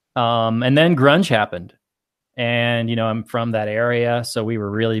 And then grunge happened. And, I'm from that area, so we were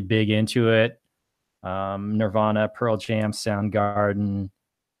really big into it. Nirvana, Pearl Jam, Soundgarden,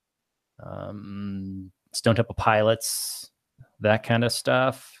 Stone Temple Pilots, that kind of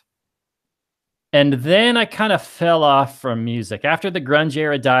stuff. And then I kind of fell off from music after the grunge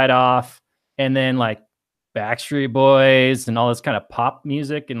era died off, and then like Backstreet Boys and all this kind of pop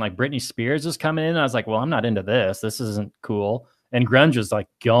music and like Britney Spears was coming in. I was like, well, I'm not into this. This isn't cool. And grunge was like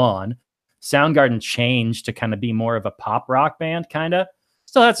gone. Soundgarden changed to kind of be more of a pop rock band, kind of.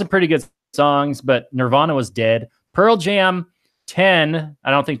 Still had some pretty good songs, but Nirvana was dead. Pearl Jam 10,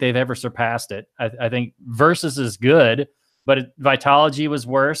 I don't think they've ever surpassed it. I think Versus is good, but Vitology was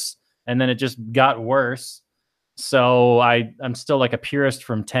worse, and then it just got worse. So I'm still like a purist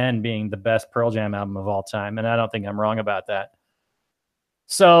from 10 being the best Pearl Jam album of all time, and I don't think I'm wrong about that.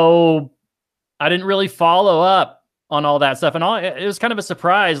 So I didn't really follow up on all that stuff, and it was kind of a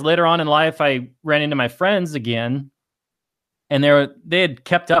surprise. Later on in life, I ran into my friends again, and they had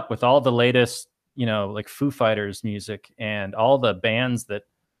kept up with all the latest, like Foo Fighters music and all the bands that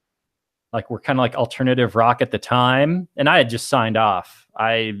like were kind of like alternative rock at the time, and I had just signed off.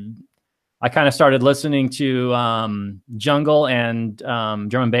 I kind of started listening to jungle and drum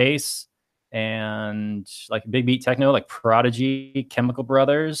and bass and like big beat techno, like Prodigy, Chemical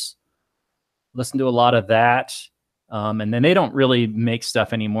Brothers. Listened to a lot of that. And then they don't really make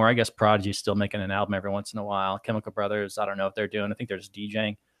stuff anymore. I guess Prodigy's still making an album every once in a while. Chemical Brothers, I don't know what they're doing. I think they're just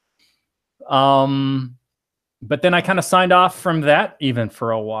DJing. But then I kind of signed off from that even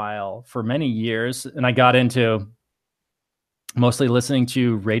for a while, for many years. And I got into mostly listening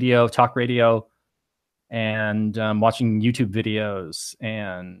to talk radio, and watching YouTube videos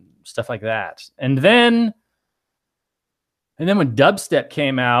and stuff like that. And then when dubstep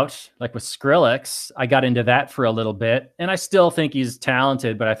came out, like with Skrillex, I got into that for a little bit. And I still think he's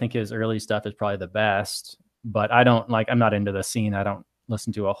talented, but I think his early stuff is probably the best. But I'm not into the scene. I don't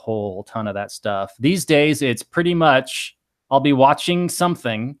listen to a whole ton of that stuff. These days, it's pretty much, I'll be watching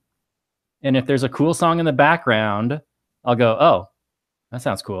something, and if there's a cool song in the background, I'll go, oh, that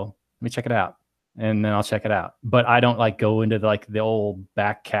sounds cool. Let me check it out. And then I'll check it out. But I don't like go into like the old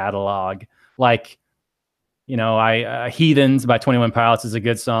back catalog. Like, Heathens by 21 Pilots is a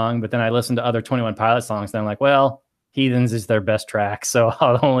good song, but then I listen to other 21 Pilots songs, and I'm like, well, Heathens is their best track, so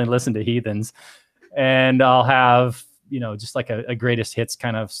I'll only listen to Heathens. And I'll have, just like a greatest hits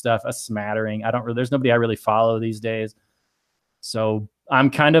kind of stuff, a smattering. There's nobody I really follow these days. So I'm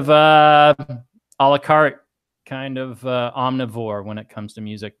kind of a la carte, kind of omnivore when it comes to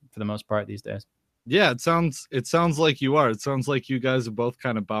music for the most part these days. Yeah, it sounds like you are. It sounds like you guys have both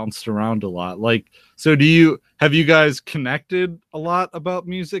kind of bounced around a lot. Like, so have you guys connected a lot about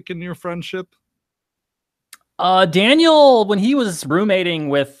music in your friendship? Daniel, when he was roommating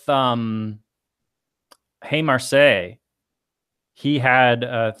with Hey Marseille, he had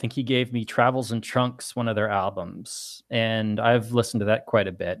I think he gave me Travels in Trunks, one of their albums, and I've listened to that quite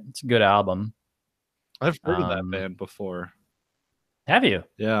a bit. It's a good album. I've heard of that band before. Have you?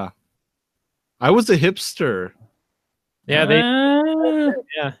 Yeah. I was a hipster. Yeah,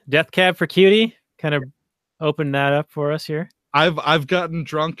 yeah. Death Cab for Cutie kind of opened that up for us here. I've gotten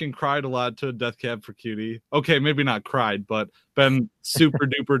drunk and cried a lot to Death Cab for Cutie. Okay, maybe not cried, but been super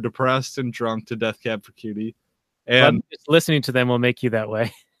duper depressed and drunk to Death Cab for Cutie. And just listening to them will make you that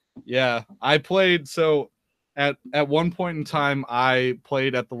way. Yeah, I played at one point in time I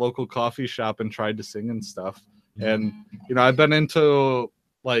played at the local coffee shop and tried to sing and stuff. And I've been into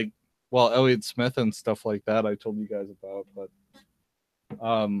like Elliott Smith and stuff like that I told you guys about, but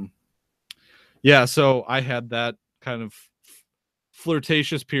yeah, so I had that kind of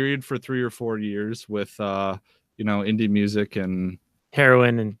flirtatious period for 3 or 4 years with indie music and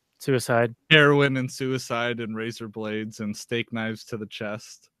heroin and suicide and razor blades and steak knives to the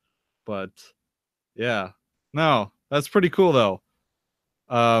chest. But yeah, no, that's pretty cool though.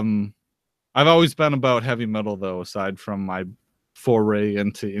 I've always been about heavy metal though, aside from my foray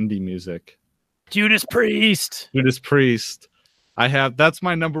into indie music. Judas Priest. That's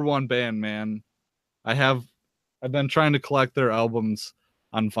my number one band, man. I've been trying to collect their albums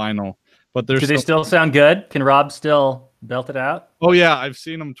on vinyl, but do they still sound good? Can Rob still belt it out? Oh yeah, I've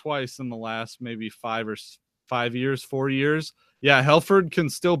seen them twice in the last maybe 4 years. Yeah, Halford can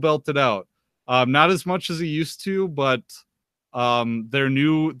still belt it out. Not as much as he used to, but their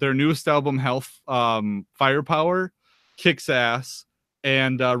newest album, Firepower, kicks ass,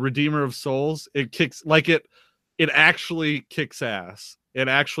 and Redeemer of Souls, it actually kicks ass. It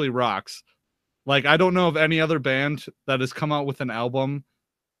actually rocks. Like, I don't know of any other band that has come out with an album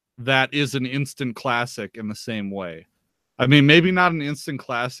that is an instant classic in the same way. I mean, maybe not an instant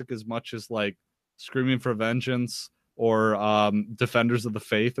classic as much as like Screaming for Vengeance or Defenders of the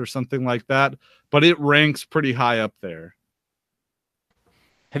Faith or something like that, but it ranks pretty high up there.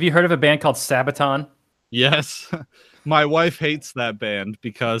 Have you heard of a band called Sabaton? Yes. My wife hates that band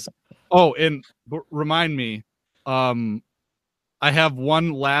because remind me, I have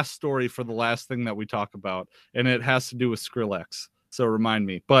one last story for the last thing that we talk about, and it has to do with Skrillex. So remind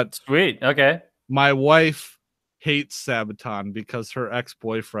me. But sweet. Okay. My wife hates Sabaton because her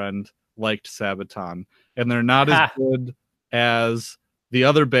ex-boyfriend liked Sabaton, and they're not as good as the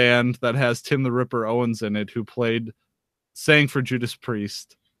other band that has Tim the Ripper Owens in it, who sang for Judas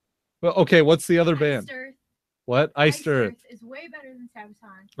Priest. Well, okay, what's the other band? Earth. What? Iced Earth is way better than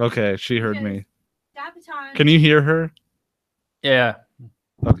Sabaton. Okay, she heard me. Sabaton. Can you hear her? Yeah.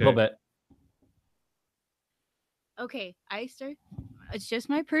 Okay. A little bit. Okay, Iced Earth. It's just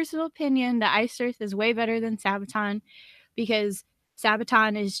my personal opinion that Iced Earth is way better than Sabaton, because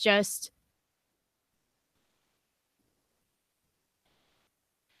Sabaton is just...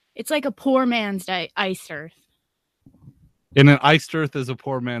 It's like a poor man's Iced Earth. And an Iced Earth is a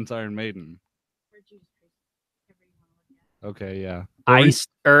poor man's Iron Maiden. Okay, yeah. Iced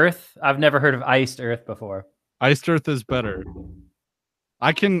Earth? I've never heard of Iced Earth before. Iced Earth is better.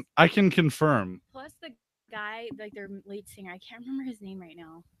 I can confirm. Plus the guy, like their lead singer, I can't remember his name right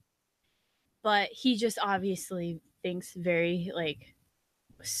now, but he just obviously thinks very like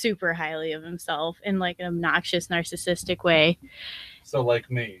super highly of himself in like an obnoxious, narcissistic way. So like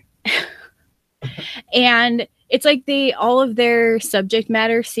me. And it's like all of their subject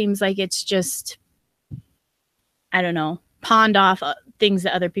matter seems like it's just, I don't know, pawned off things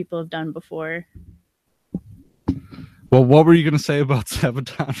that other people have done before. Well, what were you going to say about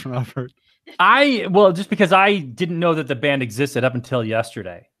Sabaton, Robert? Just because I didn't know that the band existed up until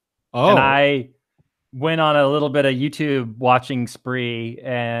yesterday. Oh. And I went on a little bit of YouTube watching spree,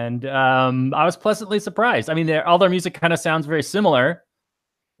 and I was pleasantly surprised. I mean, all their music kind of sounds very similar,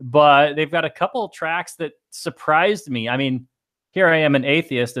 but they've got a couple tracks that surprised me. I mean, here I am, an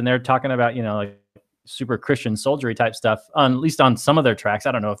atheist, and they're talking about, like super Christian soldiery type stuff, at least on some of their tracks.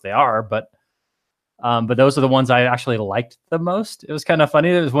 I don't know if they are, but those are the ones I actually liked the most. It was kind of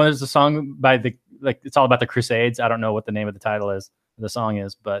funny. There's a song by it's all about the Crusades. I don't know what the name of the title is, the song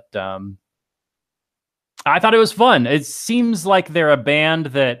is, but I thought it was fun. It seems like they're a band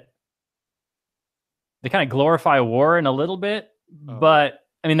that they kind of glorify war in a little bit, but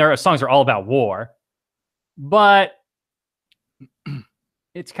I mean, their songs are all about war, but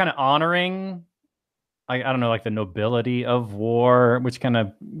it's kind of honoring I don't know, like the nobility of war, which kind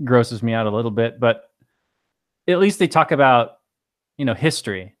of grosses me out a little bit, but at least they talk about,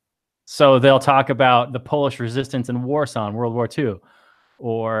 history. So they'll talk about the Polish resistance in Warsaw in World War II,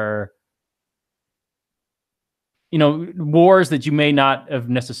 or wars that you may not have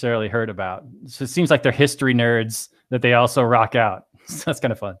necessarily heard about. So it seems like they're history nerds that they also rock out. So that's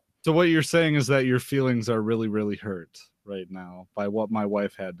kind of fun. So what you're saying is that your feelings are really, really hurt right now by what my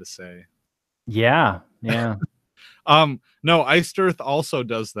wife had to say. Yeah. No, Iced Earth also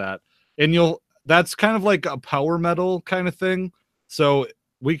does that. And that's kind of like a power metal kind of thing. So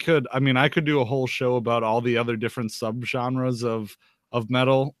I could do a whole show about all the other different subgenres of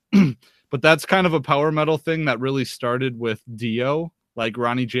metal. But that's kind of a power metal thing that really started with Dio, like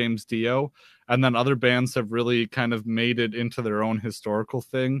Ronnie James Dio. And then other bands have really kind of made it into their own historical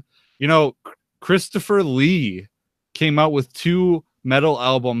thing. Christopher Lee came out with 2 metal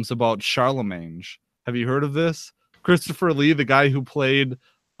albums about Charlemagne. Have you heard of this? Christopher Lee, the guy who played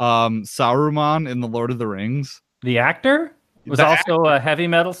Saruman in The Lord of the Rings. The actor was also a heavy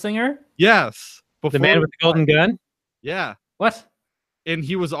metal singer? Yes. The man with the golden gun? Yeah. What? And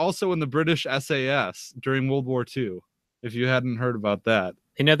he was also in the British SAS during World War II, if you hadn't heard about that.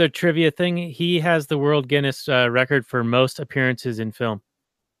 Another trivia thing, he has the World Guinness record for most appearances in film.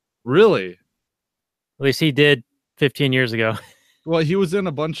 Really? At least he did 15 years ago. Well, he was in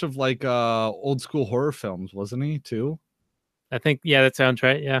a bunch of like old school horror films, wasn't he, too? I think, yeah, that sounds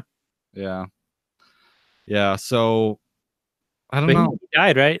right. Yeah. Yeah. So I don't know. He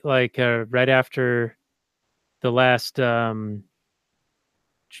died, right? Like right after the last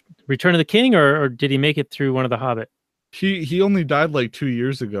Return of the King, or did he make it through one of the Hobbit? He only died like 2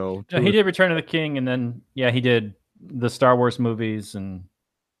 years ago. No, he did Return of the King, and then he did the Star Wars movies, and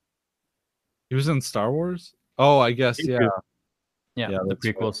he was in Star Wars. Oh, I guess yeah, the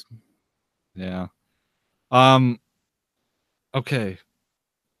prequels. Right. Yeah. Okay.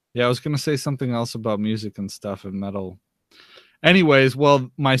 Yeah, I was gonna say something else about music and stuff and metal. Anyways,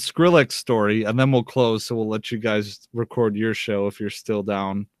 well, my Skrillex story, and then we'll close, so we'll let you guys record your show if you're still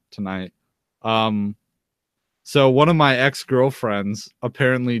down tonight. So one of my ex-girlfriends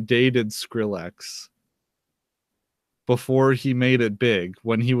apparently dated Skrillex before he made it big,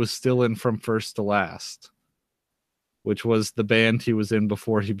 when he was still in From First to Last, which was the band he was in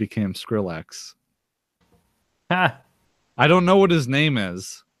before he became Skrillex. Ha. I don't know what his name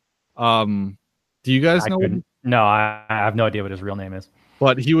is. Do you guys know? No, I have no idea what his real name is.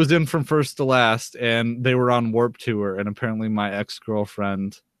 But he was in From First to Last, and they were on Warped Tour, and apparently my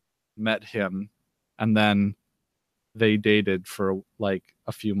ex-girlfriend met him, and then they dated for like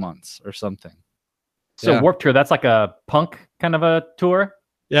a few months or something. So Warped Tour, that's like a punk kind of a tour?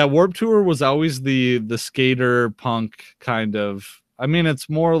 Yeah, Warped Tour was always the skater punk kind of. I mean, it's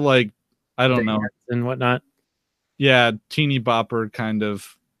more like, I don't know. And whatnot. Yeah, teeny bopper kind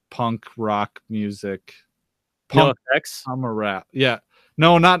of punk rock music. No effects. I'm a rap. Yeah.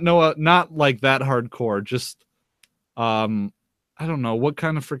 No, not like that hardcore. Just I don't know what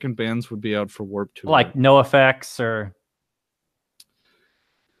kind of freaking bands would be out for Warped Tour. Like No Effects or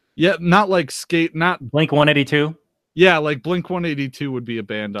not like skate, not Blink 182. Yeah, like Blink 182 would be a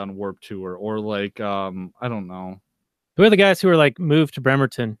band on Warped Tour, or like I don't know. Who are the guys who are like moved to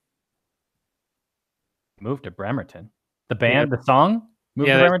Bremerton? Moved to Bremerton. The band, the song? Moved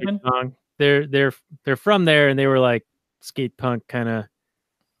to Bremerton? Song. They're from there, and they were like skate punk kind of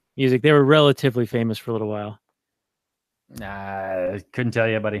music. They were relatively famous for a little while. Couldn't tell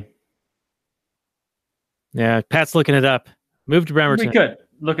you, buddy. Yeah, Pat's looking it up. Moved to Bremerton. We could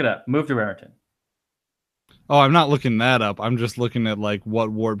look it up. Moved to Bremerton. Oh, I'm not looking that up. I'm just looking at like what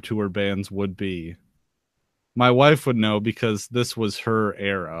Warped Tour bands would be. My wife would know because this was her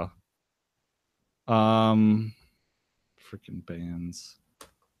era. Freaking bands.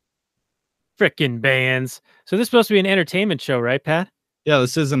 Frickin' bands. So this is supposed to be an entertainment show, right, Pat? Yeah,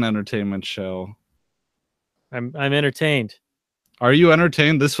 this is an entertainment show. I'm entertained. Are you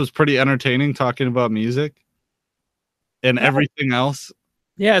entertained? This was pretty entertaining, talking about music and everything else.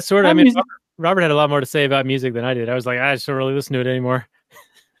 Yeah, sort of. I mean, Robert had a lot more to say about music than I did. I was like, I just don't really listen to it anymore.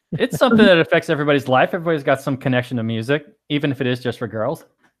 It's something that affects everybody's life. Everybody's got some connection to music, even if it is just for girls.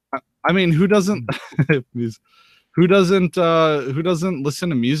 I mean, who doesn't who doesn't listen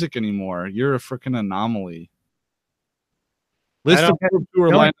to music anymore? You're a freaking anomaly. List of tour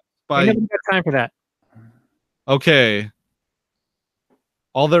lineups by. I haven't got time for that. Okay.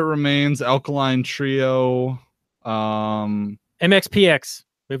 All That Remains, Alkaline Trio, MXPX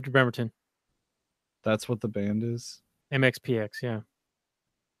moved to Bremerton. That's what the band is. MXPX, yeah.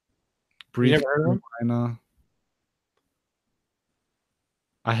 Breathe Carolina.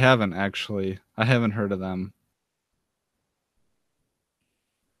 I haven't actually. I haven't heard of them.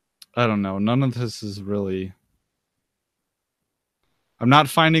 I don't know. None of this is really... I'm not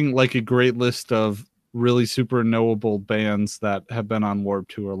finding like a great list of really super knowable bands that have been on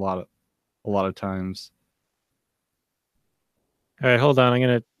Warped Tour a lot of times. All right, hold on.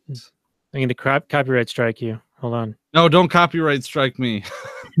 I'm gonna copyright strike you. Hold on. No, don't copyright strike me.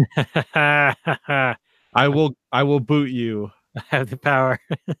 I I will boot you. have the power.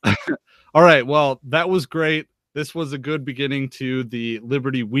 All right. Well, that was great. This was a good beginning to the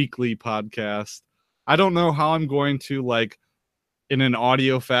Liberty Weekly podcast. I don't know how I'm going to, like, in an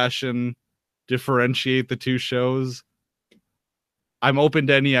audio fashion, differentiate the two shows. I'm open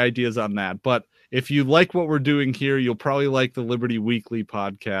to any ideas on that. But if you like what we're doing here, you'll probably like the Liberty Weekly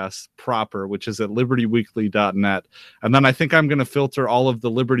podcast proper, which is at libertyweekly.net. And then I think I'm going to filter all of the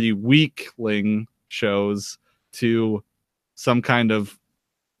Liberty Weekling shows to some kind of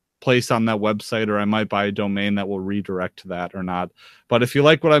place on that website, or I might buy a domain that will redirect to that or not. But if you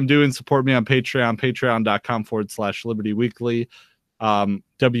like what I'm doing, support me on Patreon, patreon.com/Liberty Weekly.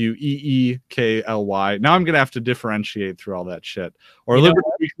 WEEKLY. Now I'm gonna have to differentiate through all that shit. Or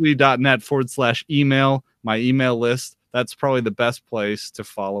libertyweekly.net/email, my email list. That's probably the best place to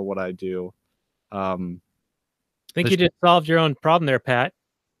follow what I do. I think you just solved your own problem there, Pat.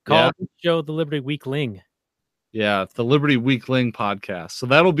 Call the show the Liberty Weekling. Yeah, the Liberty Weekling podcast. So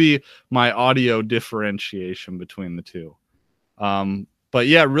that'll be my audio differentiation between the two. But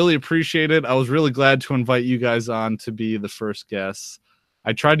yeah, really appreciate it. I was really glad to invite you guys on to be the first guests.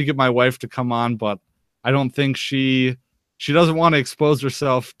 I tried to get my wife to come on, but I don't think she doesn't want to expose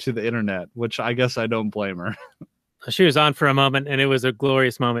herself to the internet, which I guess I don't blame her. She was on for a moment, and it was a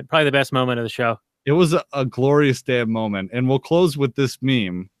glorious moment. Probably the best moment of the show. It was a glorious damn moment. And we'll close with this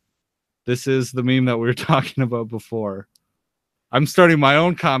meme. This is the meme that we were talking about before. I'm starting my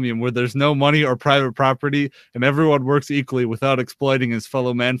own commune where there's no money or private property and everyone works equally without exploiting his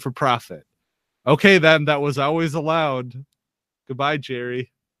fellow man for profit. Okay, then, that was always allowed. Goodbye,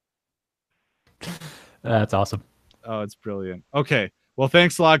 Jerry. That's awesome. Oh, it's brilliant. Okay. Well,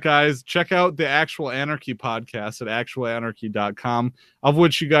 thanks a lot, guys. Check out the Actual Anarchy podcast at actualanarchy.com, of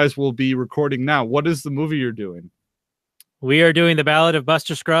which you guys will be recording now. What is the movie you're doing? We are doing The Ballad of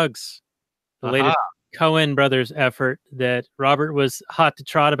Buster Scruggs, the latest Coen brothers effort that Robert was hot to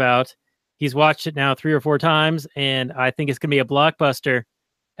trot about. He's watched it now 3 or 4 times, and I think it's going to be a blockbuster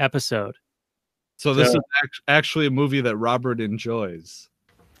episode. So this is actually a movie that Robert enjoys.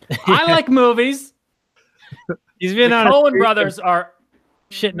 I like movies. He's been the on Coen brothers are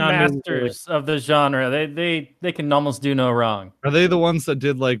shitting on masters of the genre. They can almost do no wrong. Are they the ones that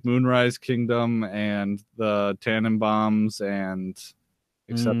did like Moonrise Kingdom and the Tannenbaums and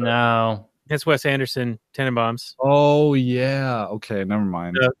etc.? No. That's Wes Anderson, Tenenbaums. Oh, yeah. Okay, never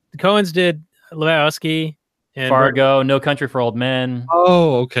mind. The Coens did Lebowski and Fargo, No Country for Old Men.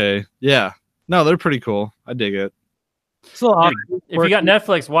 Oh, okay. Yeah. No, they're pretty cool. I dig it. It's a little off. If you got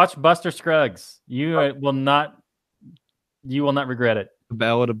Netflix, watch Buster Scruggs. You will not regret it. The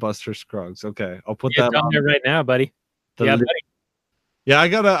Ballad of Buster Scruggs. Okay, I'll put that on there right now, buddy. Buddy. Yeah,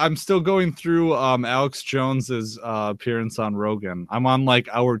 I'm still going through Alex Jones's appearance on Rogan. I'm on like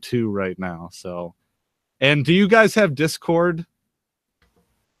hour 2 right now. So, and do you guys have Discord?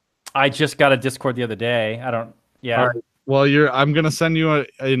 I just got a Discord the other day. I don't. Yeah. Right. Well, I'm gonna send you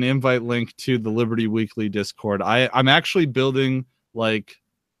an invite link to the Liberty Weekly Discord. I'm actually building like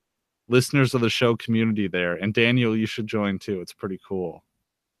listeners of the show community there, and Daniel, you should join too. It's pretty cool.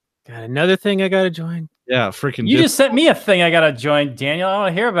 Got another thing I gotta join. Yeah, freaking. You just sent me a thing I gotta join, Daniel. I want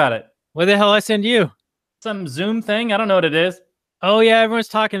to hear about it. What the hell I send you? Some Zoom thing? I don't know what it is. Oh yeah, everyone's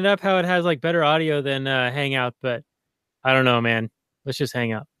talking it up how it has like better audio than Hangout, but I don't know, man. Let's just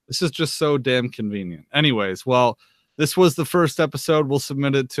hang out. This is just so damn convenient. Anyways, well, this was the first episode. We'll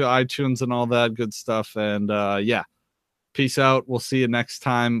submit it to iTunes and all that good stuff. And yeah, peace out. We'll see you next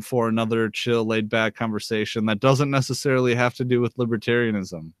time for another chill, laid back conversation that doesn't necessarily have to do with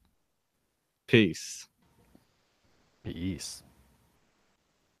libertarianism. Peace. Peace.